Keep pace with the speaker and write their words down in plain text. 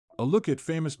A look at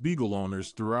famous Beagle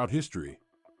owners throughout history.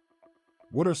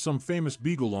 What are some famous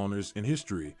Beagle owners in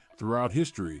history? Throughout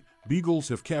history, Beagles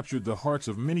have captured the hearts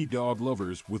of many dog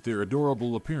lovers with their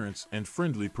adorable appearance and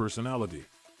friendly personality.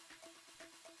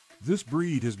 This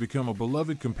breed has become a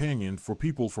beloved companion for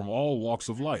people from all walks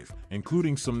of life,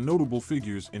 including some notable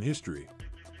figures in history.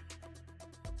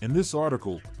 In this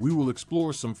article, we will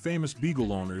explore some famous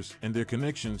Beagle owners and their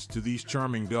connections to these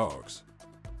charming dogs.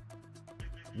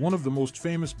 One of the most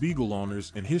famous Beagle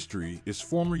owners in history is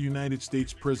former United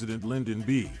States President Lyndon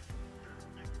B.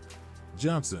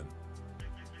 Johnson.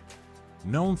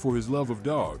 Known for his love of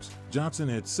dogs, Johnson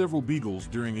had several Beagles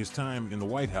during his time in the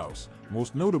White House,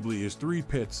 most notably his three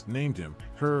pets named him,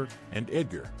 Her, and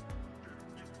Edgar.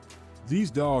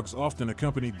 These dogs often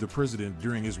accompanied the president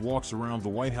during his walks around the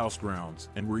White House grounds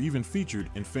and were even featured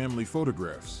in family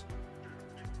photographs.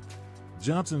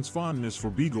 Johnson's fondness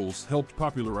for Beagles helped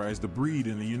popularize the breed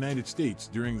in the United States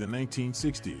during the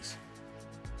 1960s.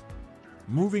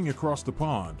 Moving across the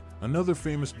pond, another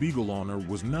famous Beagle owner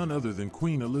was none other than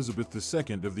Queen Elizabeth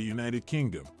II of the United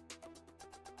Kingdom.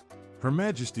 Her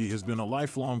Majesty has been a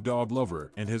lifelong dog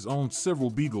lover and has owned several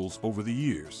Beagles over the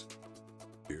years.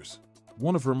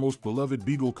 One of her most beloved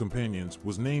Beagle companions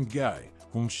was named Guy,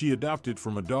 whom she adopted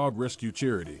from a dog rescue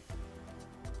charity.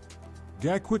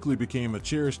 Guy quickly became a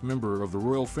cherished member of the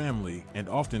royal family and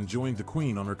often joined the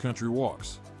Queen on her country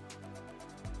walks.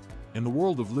 In the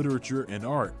world of literature and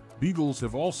art, Beagles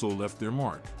have also left their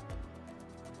mark.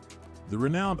 The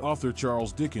renowned author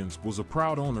Charles Dickens was a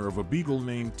proud owner of a Beagle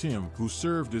named Tim who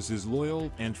served as his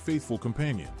loyal and faithful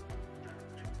companion.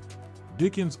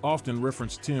 Dickens often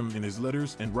referenced Tim in his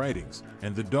letters and writings,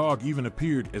 and the dog even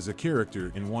appeared as a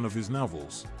character in one of his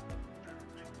novels.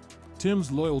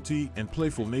 Tim's loyalty and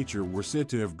playful nature were said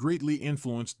to have greatly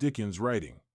influenced Dickens'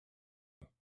 writing.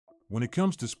 When it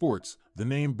comes to sports, the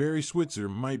name Barry Switzer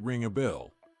might ring a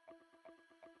bell.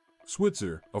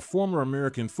 Switzer, a former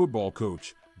American football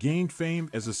coach, gained fame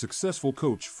as a successful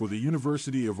coach for the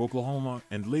University of Oklahoma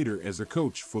and later as a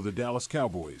coach for the Dallas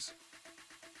Cowboys.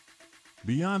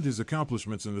 Beyond his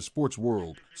accomplishments in the sports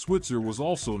world, Switzer was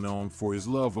also known for his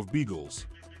love of Beagles.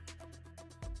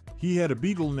 He had a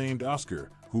Beagle named Oscar,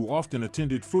 who often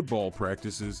attended football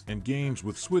practices and games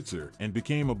with Switzer and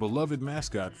became a beloved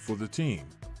mascot for the team.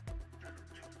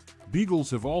 Beagles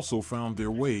have also found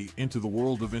their way into the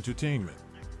world of entertainment.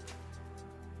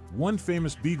 One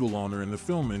famous Beagle owner in the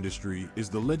film industry is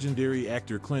the legendary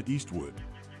actor Clint Eastwood.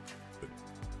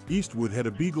 Eastwood had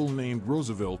a Beagle named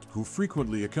Roosevelt who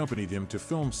frequently accompanied him to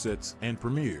film sets and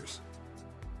premieres.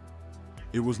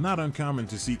 It was not uncommon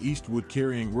to see Eastwood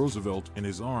carrying Roosevelt in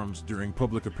his arms during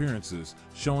public appearances,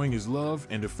 showing his love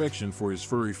and affection for his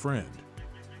furry friend.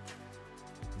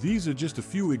 These are just a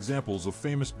few examples of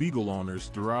famous Beagle owners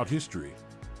throughout history.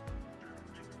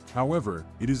 However,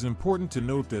 it is important to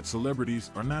note that celebrities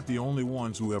are not the only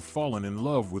ones who have fallen in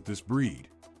love with this breed.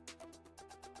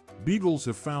 Beagles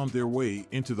have found their way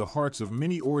into the hearts of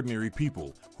many ordinary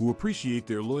people who appreciate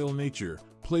their loyal nature,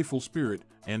 playful spirit,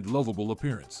 and lovable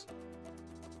appearance.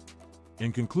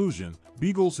 In conclusion,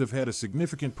 Beagles have had a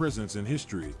significant presence in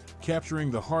history, capturing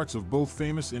the hearts of both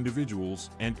famous individuals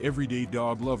and everyday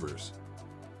dog lovers.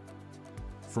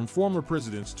 From former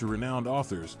presidents to renowned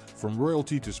authors, from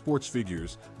royalty to sports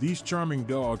figures, these charming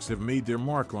dogs have made their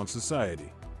mark on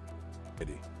society.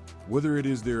 Whether it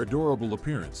is their adorable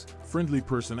appearance, friendly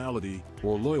personality,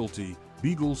 or loyalty,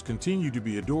 Beagles continue to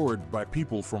be adored by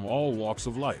people from all walks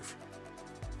of life.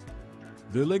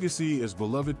 Their legacy as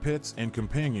beloved pets and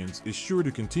companions is sure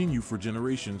to continue for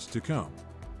generations to come.